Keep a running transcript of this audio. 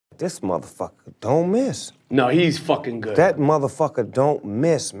This motherfucker don't miss. No, he's fucking good. That motherfucker don't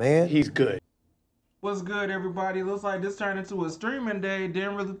miss, man. He's good. What's good, everybody? Looks like this turned into a streaming day.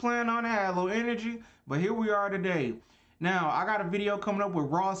 Didn't really plan on it, had a little energy, but here we are today. Now, I got a video coming up with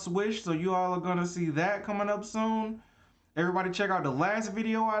Raw Swish, so you all are gonna see that coming up soon. Everybody check out the last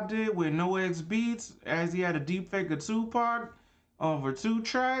video I did with No X Beats, as he had a deep fake of Tupac over 2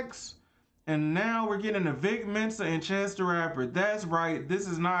 tracks. And now we're getting to Vic Mensa and Chance the Rapper. That's right, this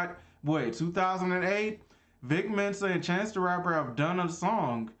is not, wait, 2008? Vic Mensa and Chance the Rapper have done a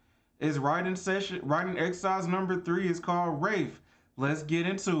song. It's writing exercise number 3 is called Wraith. Let's get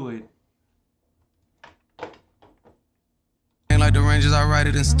into it. Ain't like the Rangers, I write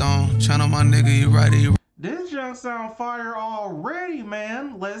it in stone. Channel my nigga, you write it, you This junk sound fire already,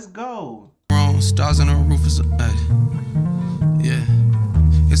 man. Let's go. wrong. Stars on the roof is a, yeah.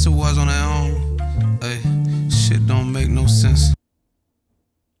 It's a was on their own. Ay, shit don't make no sense.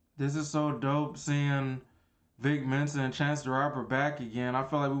 This is so dope seeing Vic Mensa and Chance the Rapper back again. I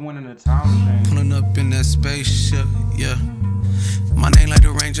feel like we went in a time machine. Pulling up in that spaceship, yeah. My name like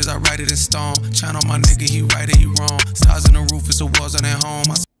the Rangers, I write it in stone. Channel my nigga, he right it, he wrong. Stars on the roof, it's a was on their home.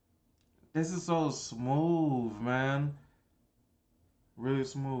 This is so smooth, man. Really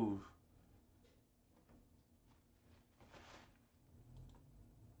smooth.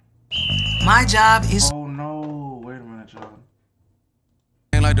 My job is. Oh no, wait a minute, y'all.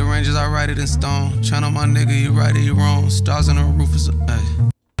 Ain't like the Rangers, I write it in stone. Channel my nigga, you right it, you wrong. Stars on the roof is a,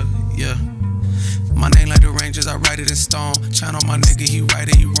 yeah. My name like the Rangers, I write it in stone. Channel my nigga, he right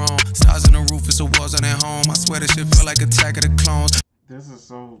it, you wrong. Stars on the roof, it's a was on their home. I swear this shit feel like Attack of the Clones. This is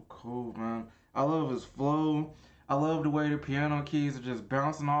so cool, man. I love his flow. I love the way the piano keys are just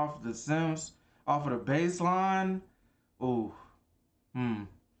bouncing off the Sims, off of the bass line. Ooh.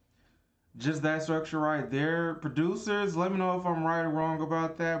 Just that structure right there. Producers, let me know if I'm right or wrong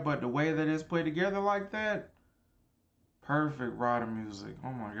about that, but the way that it's put together like that, perfect rider music.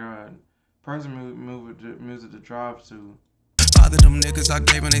 Oh my god. Person music to drive to. Father them niggas, I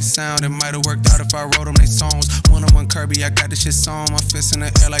gave them they sound. It might have worked out if I wrote them they songs. One-on-one Kirby, I got this shit sewn. My fist in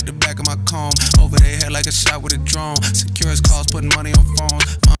the air like the back of my comb. Over their head like a shot with a drone. Securest calls, putting money on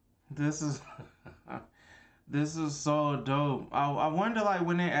phones. This is this is so dope. I wonder like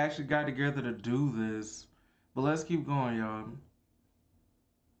when they actually got together to do this. But let's keep going, y'all.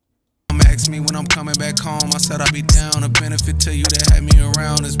 Ask me when I'm coming back home. I said I'd be down. A benefit to you that had me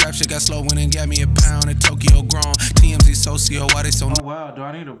around. This rap shit got slow when it got me a pound. In Tokyo grown. TMZ socio, why they so Oh wow, do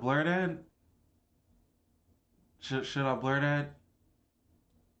I need to blur that? Should I blur that?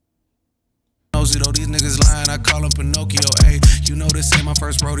 nosy though, these niggas lying, I call him Pinocchio. Hey, you know this ain't my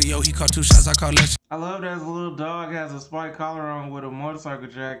first rodeo. He caught 2 shots, I call that. I love that his little dog has a spike collar on with a motorcycle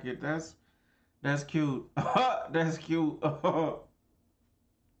jacket. That's cute. That's cute.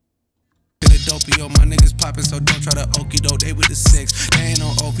 Dopey, my niggas poppin', so don't try to okey doke. They with the 6, they ain't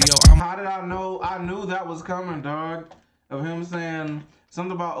on OVO. How did I know? I knew that was coming, dog. Of him saying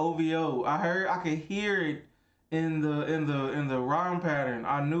something about OVO. I could hear it in the rhyme pattern.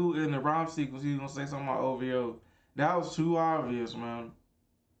 I knew in the rhyme sequence he was gonna say something about OVO. That was too obvious, man.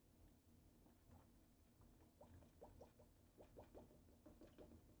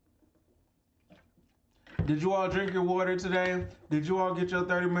 Did you all drink your water today? Did you all get your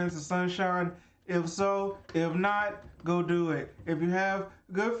 30 minutes of sunshine? If so, if not, go do it. If you have,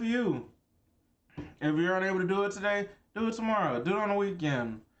 good for you. If you're unable to do it today, do it tomorrow. Do it on the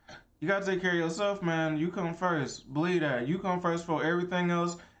weekend. You gotta take care of yourself, man. You come first. Believe that. You come first for everything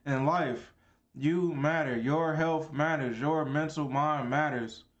else in life. You matter. Your health matters. Your mental mind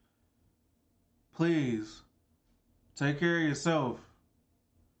matters. Please, take care of yourself.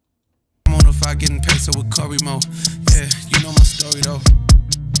 If I getting paid so with Curry Mo. Yeah, you know my story though.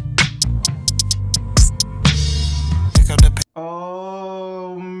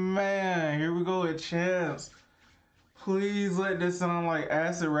 Oh man, here we go with Chance. Please let this sound like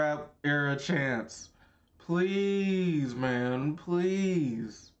acid rap era Chance. Please, man,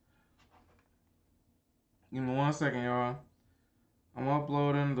 please. Give me 1 second, y'all. I'm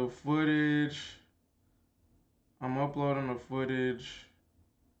uploading the footage. I'm uploading the footage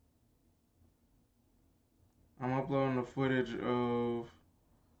of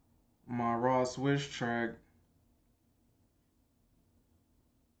my Raw Swish track.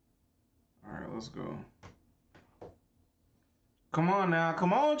 Alright, let's go. Come on now.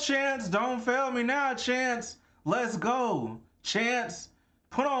 Come on, Chance. Don't fail me now, Chance. Let's go. Chance,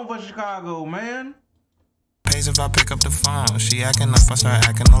 put on for Chicago, man. Pays if I pick up the phone. She acting up, I start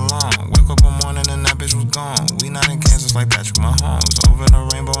acting alone. Wake up one morning and that bitch was gone. We not in Kansas like Patrick Mahomes. Over the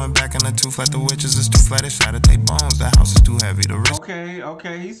rainbow and back in the tooth like the witches is too flat. It shattered they bones. The house is too heavy. The risk.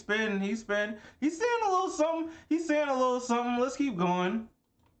 Okay, he's spitting. He's saying a little something. He's saying a little something. Let's keep going.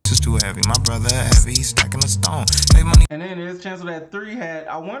 Is too heavy. My brother heavy. He's stacking the stone. Pay money. And then there's a chance of that 3 hat.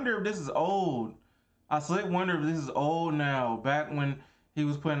 I wonder if this is old. I slick wonder if this is old now. Back when he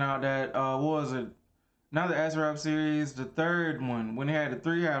was putting out that what was it? Not the S-Rap series, the 3rd one when he had the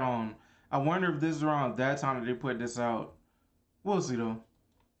 3 hat on. I wonder if this is around that time that they put this out. We'll see though.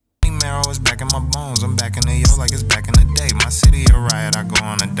 Marrow is back in my bones. I'm back in the yo like it's back in the day. My city a riot, I go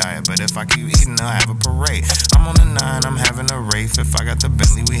on a diet. But if I keep eating, I'll have a parade. I'm on the 9, I'm having a Wraith. If I got the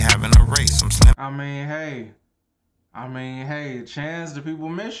Bentley, we having a race. I'm slim. I mean, hey, Chance, the people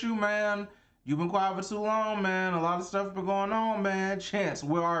miss you, man. You've been quiet for too long, man. A lot of stuff been going on, man. Chance,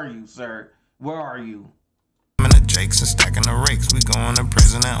 where are you, sir? Where are you? I'm in the Jakes and stacking the rakes. We going to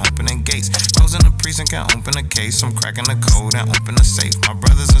prison and opening gates. Closing the precinct and open a case. I'm cracking the code and open the safe. My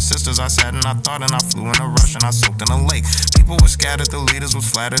brothers and sisters, I sat and I thought and I flew in a rush and I soaked in a lake. People were scattered, the leaders was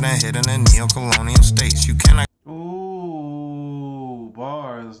flattered and hidden in neo-colonial states. You cannot. Ooh,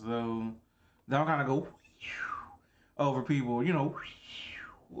 bars though. That'll kind of go over people, you know,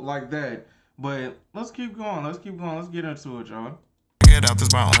 like that. But let's keep going. Let's keep going. Let's get into it, y'all. Get out this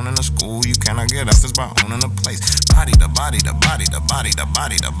by owning a school. You cannot get out this by owning a place. Body, the body, the body, the body, the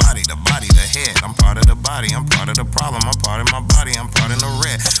body, the body, the body, the head. I'm part of the body. I'm part of the problem. I'm part of my body. I'm part of the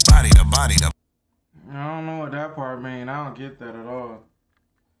red. Body, the body, the. I don't know what that part mean. I don't get that at all.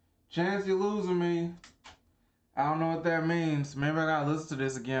 Chance, you're losing me. I don't know what that means. Maybe I gotta listen to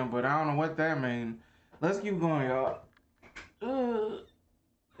this again, but I don't know what that means. Let's keep going, y'all.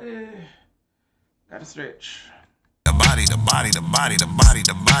 Gotta stretch. The body, the body, the body, the body,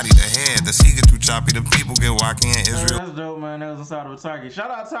 the body, the head. The sea get too choppy, the people get wacky in Israel. That's dope, man. That was inside of a Target. Shout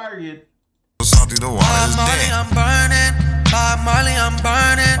out Target. Salty, the water is dead. I'm burning. Bob Marley, I'm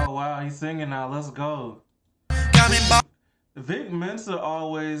burning. Oh wow, he's singing now. Let's go. Got me Vic Mensa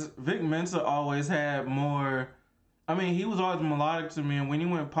always had more. I mean, he was always melodic to me, and when he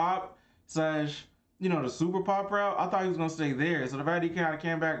went pop slash, you know, the super pop route, I thought he was gonna stay there. So the fact he kind of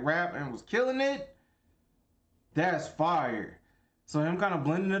came back rap and was killing it. That's fire. So him kind of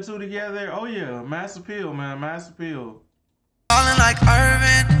blending the two together. Oh yeah, mass appeal, man, mass appeal. Falling like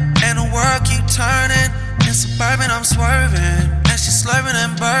Irvin, and the world keep turning. In suburban, I'm swerving, and she slurping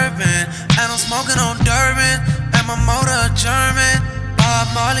and bourbon, and I'm smoking on Durban, and my motor a German.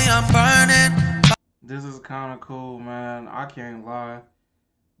 Bob Marley, I'm burning. This is kind of cool, man. I can't lie.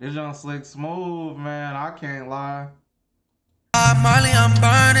 This young slick smooth, man. I can't lie. Bob Marley, I'm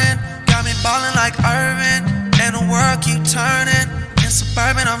burning. Got me balling like Irvin. And the world keep turning. In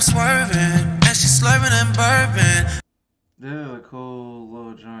suburban, I'm swerving, and she slurping and bourbon. This is a cool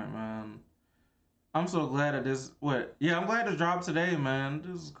little joint, man. I'm so glad that this, I'm glad this dropped today, man.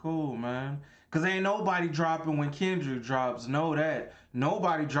 This is cool, man. Cause ain't nobody dropping when Kendrick drops. Know that.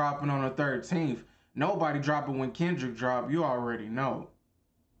 Nobody dropping on the 13th. Nobody dropping when Kendrick drop. You already know.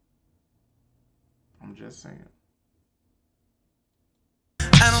 I'm just saying.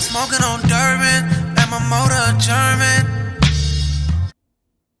 And I'm smoking on Durban, and my motor a German.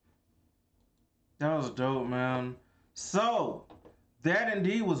 That was dope, man. So, that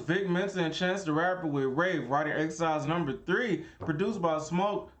indeed was Vic Mensa and Chance the Rapper with Wraith, Writing Exiles #3, produced by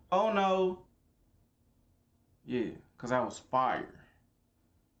Smoko. Oh no. Yeah, because that was fire.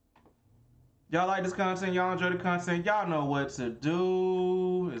 Y'all like this content? Y'all enjoy the content? Y'all know what to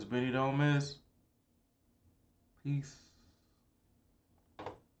do. It's Bennydontmiss. Peace.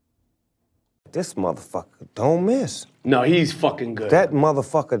 This motherfucker don't miss. No, he's fucking good. That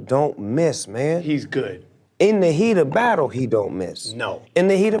motherfucker don't miss, man. He's good. In the heat of battle, he don't miss. No. In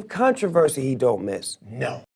the heat of controversy, he don't miss. No.